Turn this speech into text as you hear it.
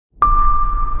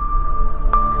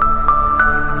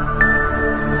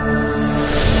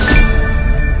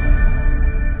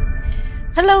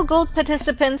Hello, Gold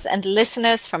participants and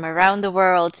listeners from around the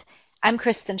world. I'm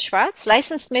Kristen Schwartz,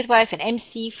 licensed midwife and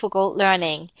MC for Gold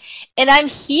Learning. And I'm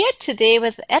here today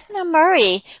with Eithne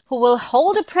Murray, who will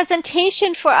hold a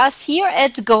presentation for us here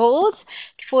at Gold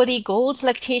for the Gold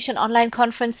Lactation Online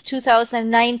Conference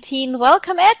 2019.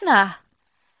 Welcome, Eithne.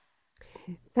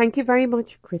 Thank you very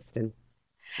much, Kristen.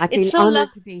 I It's feel so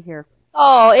honored to be here.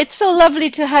 Oh, it's so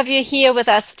lovely to have you here with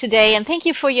us today, and thank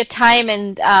you for your time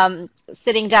and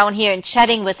sitting down here and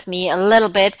chatting with me a little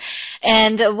bit.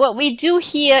 And what we do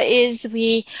here is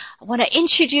we want to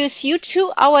introduce you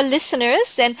to our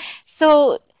listeners. And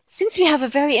so, since we have a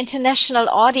very international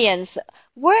audience,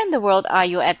 where in the world are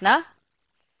you, Eithne?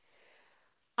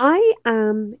 I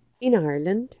am in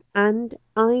Ireland and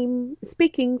I'm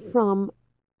speaking from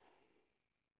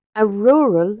a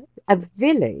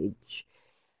village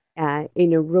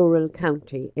in a rural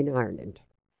county in Ireland.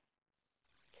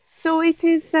 So it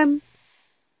is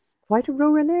quite a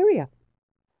rural area.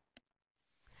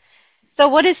 So,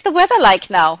 what is the weather like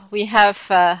now? We have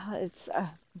it's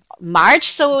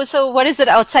March, so what is it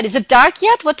outside? Is it dark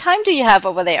yet? What time do you have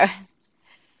over there?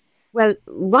 Well,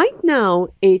 right now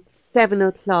it's 7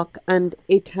 o'clock and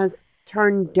it has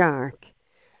turned dark.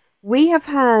 We have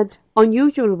had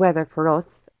unusual weather for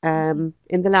us in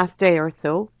the last day or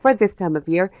so for this time of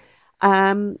year.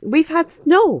 We've had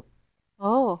snow.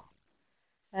 Oh.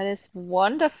 That is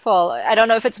wonderful. I don't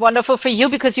know if it's wonderful for you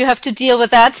because you have to deal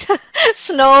with that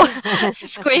snow,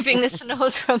 scraping the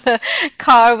snows from the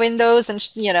car windows and,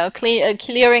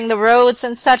 clearing the roads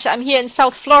and such. I'm here in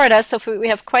South Florida, so we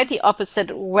have quite the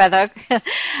opposite weather.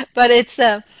 But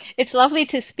it's lovely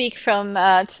to speak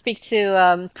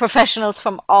to professionals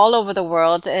from all over the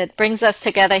world. It brings us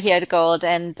together here at Gold,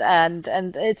 and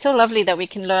it's so lovely that we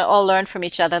can all learn from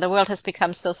each other. The world has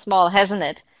become so small, hasn't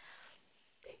it?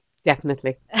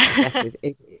 Definitely. Yes,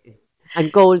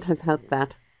 and gold has helped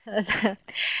that.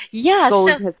 Yeah, so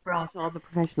Gold has brought all the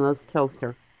professionals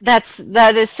closer.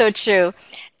 that is so true.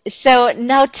 So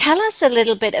now tell us a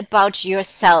little bit about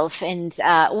yourself and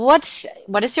what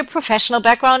is your professional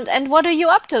background and what are you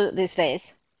up to these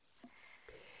days?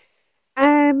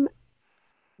 Um,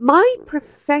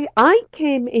 I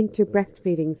came into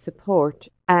breastfeeding support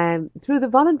through the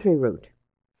voluntary route.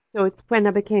 So it's when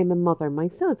I became a mother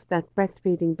myself that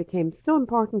breastfeeding became so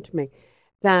important to me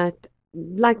that,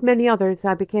 like many others,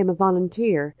 I became a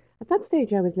volunteer. At that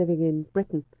stage, I was living in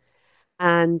Britain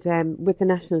and with the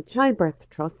National Childbirth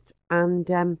Trust. And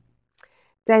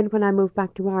then when I moved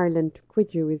back to Ireland,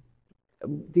 Cuidiú is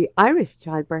the Irish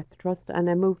Childbirth Trust, and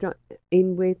I moved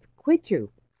in with Cuidiú.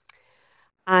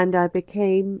 And I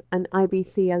became an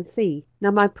IBCLC.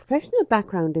 Now, my professional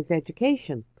background is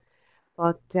education,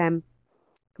 but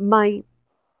my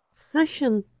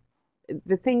passion,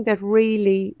 the thing that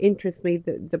really interests me,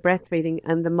 the breastfeeding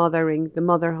and the mothering, the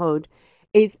motherhood,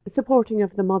 is supporting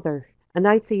of the mother. And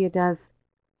I see it as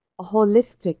a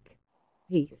holistic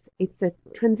piece. It's a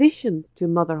transition to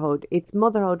motherhood. It's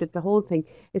motherhood, it's a whole thing.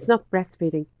 It's not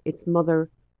breastfeeding, it's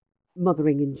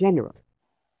mothering in general.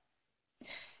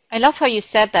 I love how you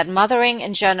said that mothering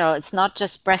in general, it's not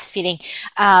just breastfeeding.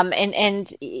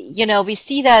 We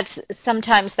see that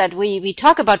sometimes that we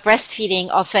talk about breastfeeding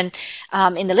often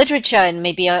in the literature and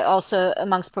maybe also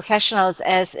amongst professionals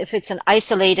as if it's an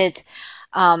isolated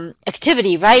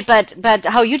activity, right? But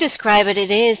how you describe it,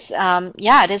 it is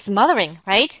it is mothering,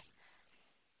 right?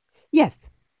 Yes,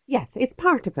 yes, it's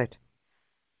part of it.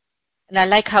 And I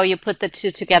like how you put the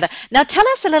two together. Now tell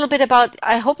us a little bit about,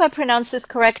 I hope I pronounced this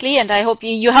correctly, and I hope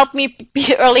you helped me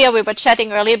earlier. We were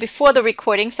chatting earlier before the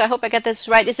recording, so I hope I get this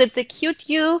right. Is it the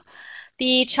QTU,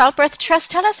 the Childbirth Trust?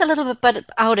 Tell us a little bit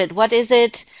about it. What is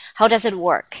it? How does it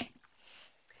work?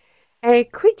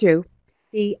 Cuidiú,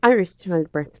 the Irish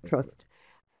Childbirth Trust,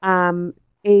 um,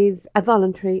 is a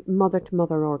voluntary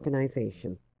mother-to-mother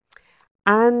organisation.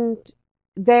 And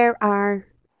there are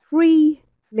three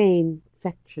main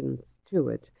sections to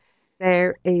it.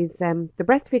 There is the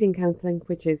breastfeeding counselling,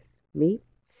 which is me,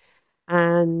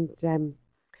 and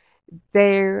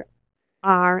there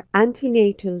are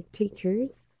antenatal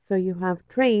teachers. So you have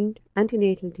trained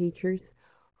antenatal teachers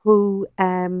who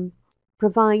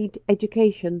provide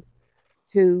education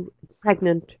to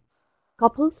pregnant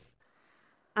couples,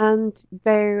 and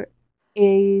there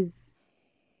is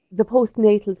the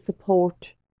postnatal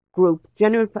support groups,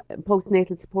 general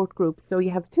postnatal support groups. So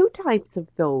you have two types of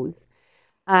those.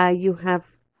 You have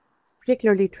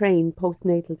particularly trained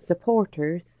postnatal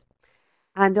supporters,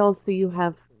 and also you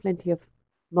have plenty of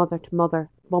mother to mother,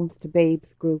 mums to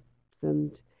babes groups,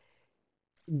 and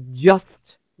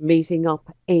just meeting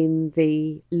up in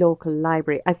the local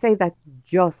library. I say that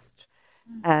just,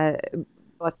 uh,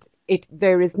 but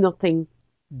there is nothing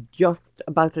just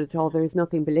about it at all. There is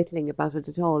nothing belittling about it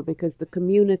at all because the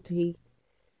community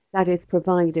that is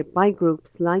provided by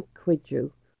groups like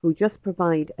Quidju, who just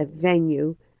provide a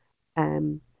venue,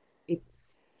 um,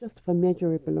 it's just of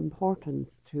immeasurable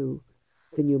importance to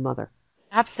the new mother.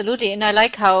 Absolutely. And I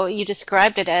like how you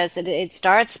described it as it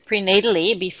starts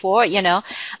prenatally before,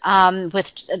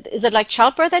 with, is it like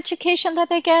childbirth education that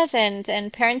they get and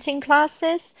parenting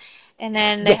classes? And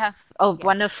then they Yes, have, oh, yes.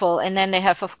 wonderful. And then they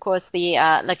have, of course, the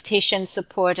lactation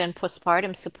support and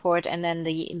postpartum support, and then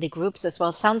the groups as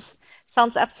well. Sounds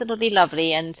absolutely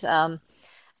lovely. And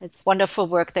it's wonderful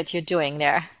work that you're doing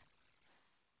there.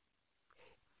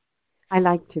 I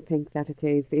like to think that it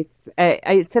is.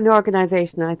 It's an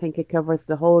organisation. I think it covers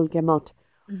the whole gamut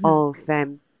Hmm. of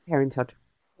parenthood.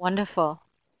 Wonderful.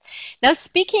 Now,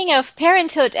 speaking of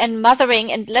parenthood and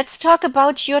mothering, and let's talk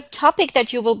about your topic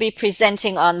that you will be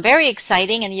presenting on. Very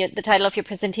exciting. And the title of your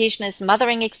presentation is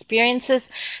Mothering Experiences,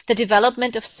 the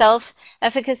Development of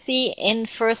Self-Efficacy in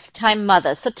First-Time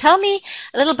Mothers. So tell me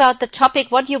a little about the topic,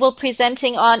 what you will be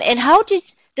presenting on, and how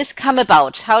did this come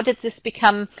about? How did this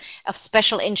become of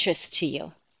special interest to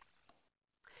you?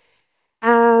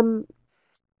 Um,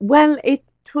 well,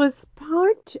 was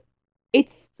part. It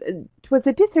was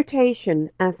a dissertation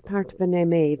as part of an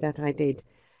MA that I did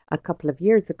a couple of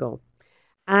years ago,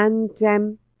 and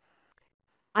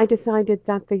I decided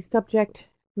that the subject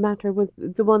matter was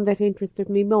the one that interested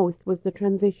me most was the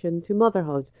transition to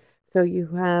motherhood. So you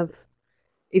have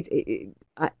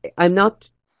I'm not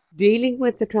dealing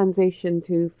with the transition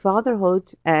to fatherhood.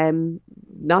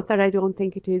 Not that I don't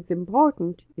think it is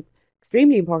important; it's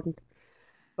extremely important.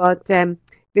 But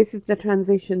this is the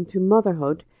transition to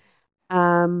motherhood,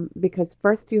 because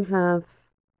first you have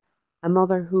a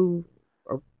mother who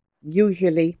are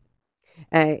usually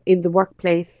in the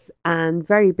workplace and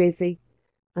very busy,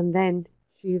 and then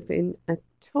she is in a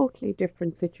totally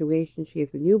different situation. She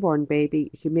is a newborn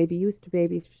baby. She may be used to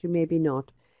babies, she may be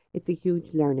not. It's a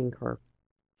huge learning curve.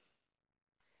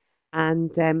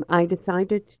 And I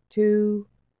decided to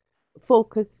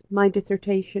focus my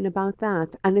dissertation about that.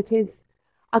 And it is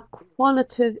a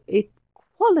qualitative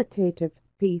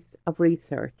piece of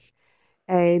research,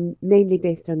 mainly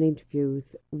based on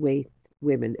interviews with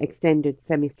women, extended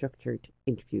semi-structured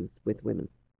interviews with women.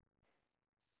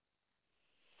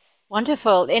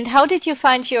 Wonderful. And how did you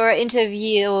find your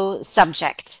interview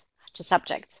subject, to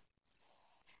subjects?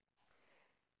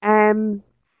 Um,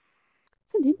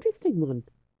 it's an interesting one.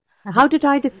 How did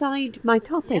I decide my Yeah.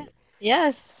 topic?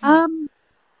 Yes. Um,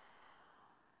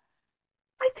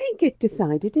 I think it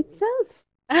decided itself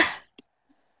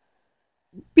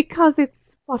because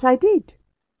it's what I did,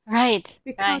 Right,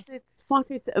 because right. it's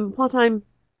what I'm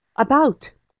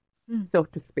about, Hmm. so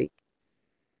to speak.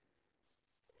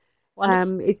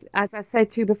 Wonderful. It's as I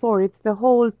said to you before, it's the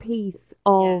whole piece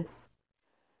Yeah. of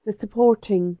the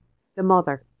supporting the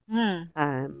mother Hmm.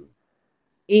 um,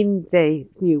 in the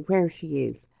new where she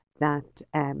is that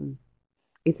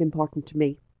is important to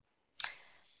me.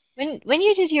 When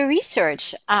you did your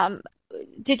research,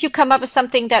 did you come up with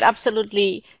something that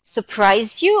absolutely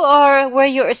surprised you, or were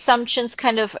your assumptions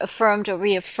kind of affirmed or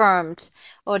reaffirmed?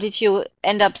 Or did you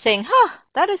end up saying, "Huh,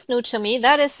 that is new to me,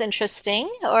 that is interesting,"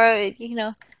 or.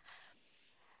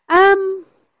 Um,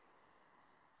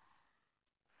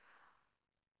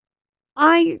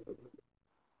 I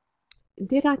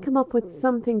did I come up with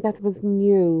something that was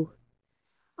new?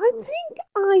 I think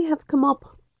I have come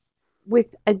up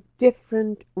with a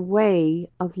different way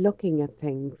of looking at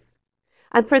things.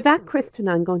 And for that, Kristen,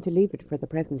 I'm going to leave it for the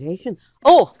presentation.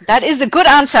 Oh, that is a good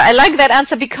answer. I like that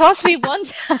answer because we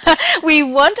want we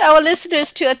want our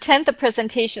listeners to attend the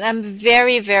presentation. I'm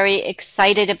very, very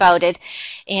excited about it.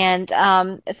 And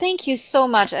thank you so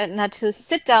much, Edna, to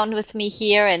sit down with me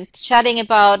here and chatting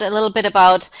about a little bit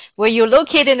about where you're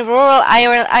located in rural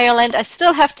Ireland. I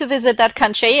still have to visit that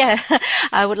country.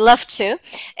 I would love to.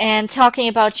 And talking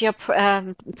about your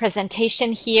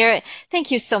presentation here.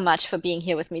 Thank you so much for being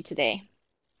here with me today.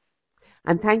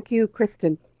 And thank you,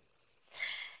 Kristen.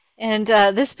 And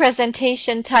this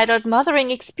presentation, titled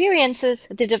Mothering Experiences,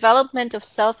 the Development of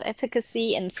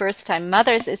Self-Efficacy in First-Time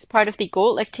Mothers, is part of the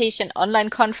Gold Lactation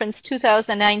Online Conference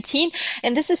 2019.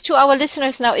 And this is to our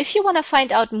listeners now. If you want to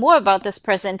find out more about this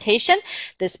presentation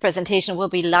will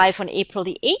be live on April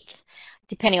the 8th.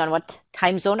 Depending on what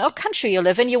time zone or country you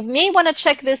live in, you may want to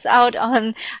check this out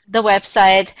on the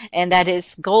website, and that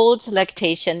is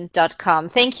goldlactation.com.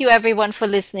 Thank you, everyone, for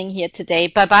listening here today.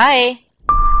 Bye bye.